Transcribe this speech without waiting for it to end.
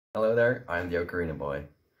Hello there, I'm the Ocarina Boy.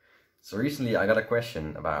 So recently I got a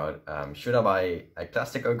question about should I buy a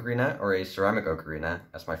plastic ocarina or a ceramic ocarina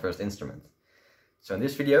as my first instrument. So in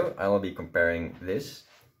this video I will be comparing this,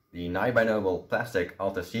 the Nai by Noble plastic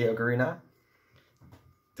Alto C ocarina,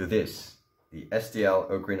 to this, the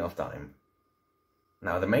STL Ocarina of Time.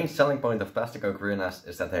 Now the main selling point of plastic ocarinas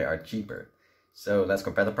is that they are cheaper. So let's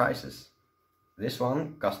compare the prices. This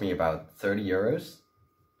one cost me about 30 euros.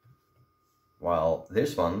 While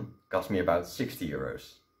this one cost me about 60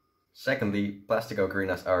 euros. Secondly, plastic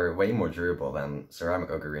ocarinas are way more durable than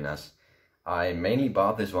ceramic ocarinas. I mainly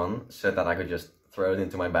bought this one so that I could just throw it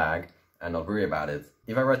into my bag and not worry about it.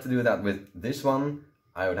 If I were to do that with this one,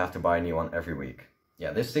 I would have to buy a new one every week.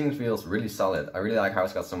 Yeah, this thing feels really solid. I really like how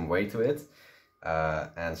it's got some weight to it.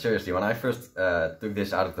 And seriously, when I first took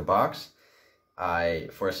this out of the box, I,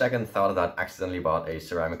 for a second, thought that I'd accidentally bought a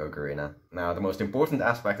ceramic ocarina. Now, the most important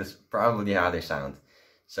aspect is probably how they sound.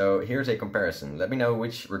 So here's a comparison. Let me know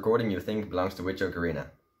which recording you think belongs to which ocarina.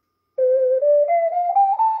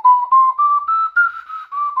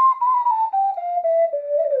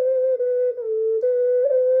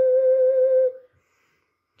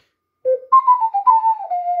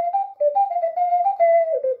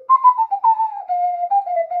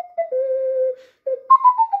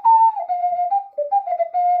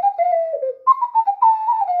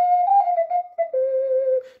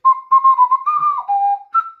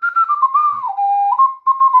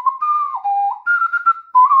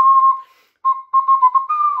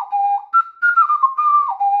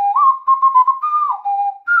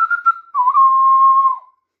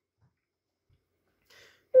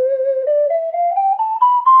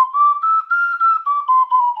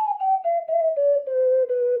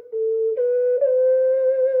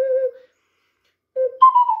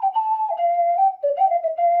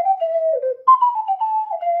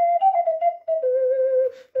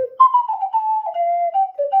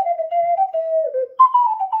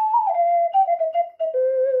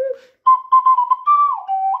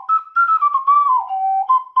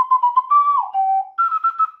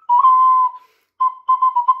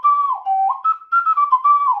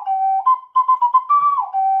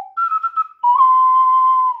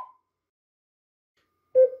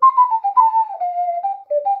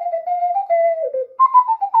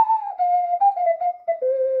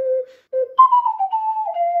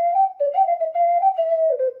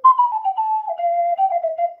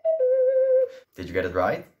 Did you get it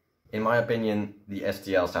right? In my opinion, the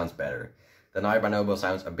STL sounds better. The Nai by Noble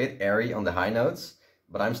sounds a bit airy on the high notes,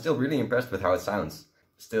 but I'm still really impressed with how it sounds.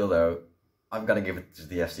 Still though, I've got to give it to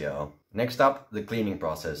the STL. Next up, the cleaning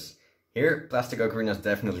process. Here, plastic ocarinas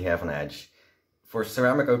definitely have an edge. For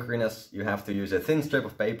ceramic ocarinas, you have to use a thin strip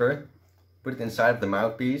of paper, put it inside the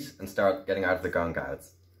mouthpiece and start getting out of the gunk out.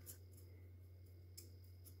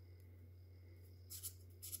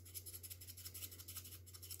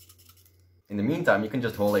 In the meantime, you can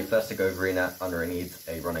just hold a plastic ocarina underneath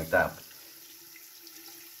a running tap.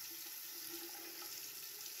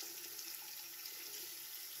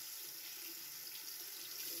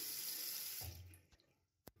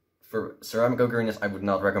 For ceramic ocarinas, I would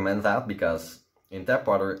not recommend that because in tap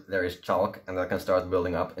water there is chalk and that can start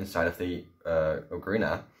building up inside of the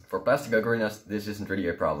ocarina. For plastic ocarinas, this isn't really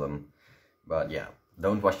a problem. But yeah,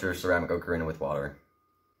 don't wash your ceramic ocarina with water.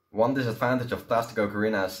 One disadvantage of plastic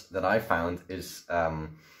ocarinas that I found is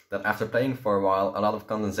that after playing for a while, a lot of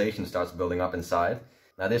condensation starts building up inside.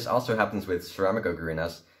 Now this also happens with ceramic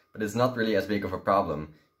ocarinas, but it's not really as big of a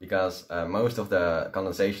problem because most of the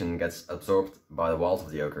condensation gets absorbed by the walls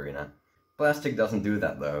of the ocarina. Plastic doesn't do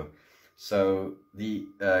that though, so the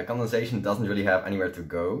condensation doesn't really have anywhere to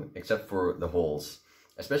go except for the holes.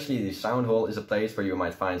 Especially the sound hole is a place where you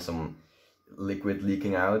might find some liquid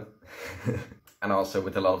leaking out. And also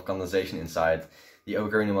with a lot of condensation inside, the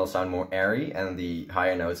ocarina will sound more airy and the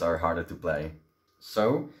higher notes are harder to play.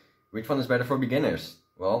 So, which one is better for beginners?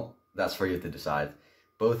 Well, that's for you to decide.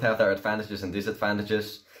 Both have their advantages and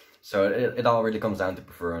disadvantages, so it all really comes down to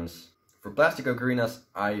preference. For plastic ocarinas,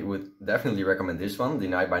 I would definitely recommend this one, the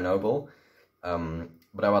Nai by Noble,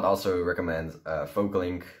 but I would also recommend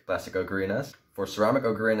Focalink plastic ocarinas. For ceramic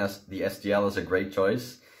ocarinas, the STL is a great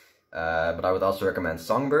choice. But I would also recommend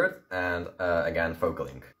Songbird and again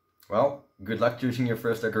Focalink. Well, good luck choosing your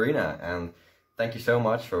first ocarina and thank you so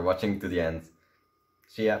much for watching to the end.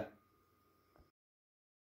 See ya!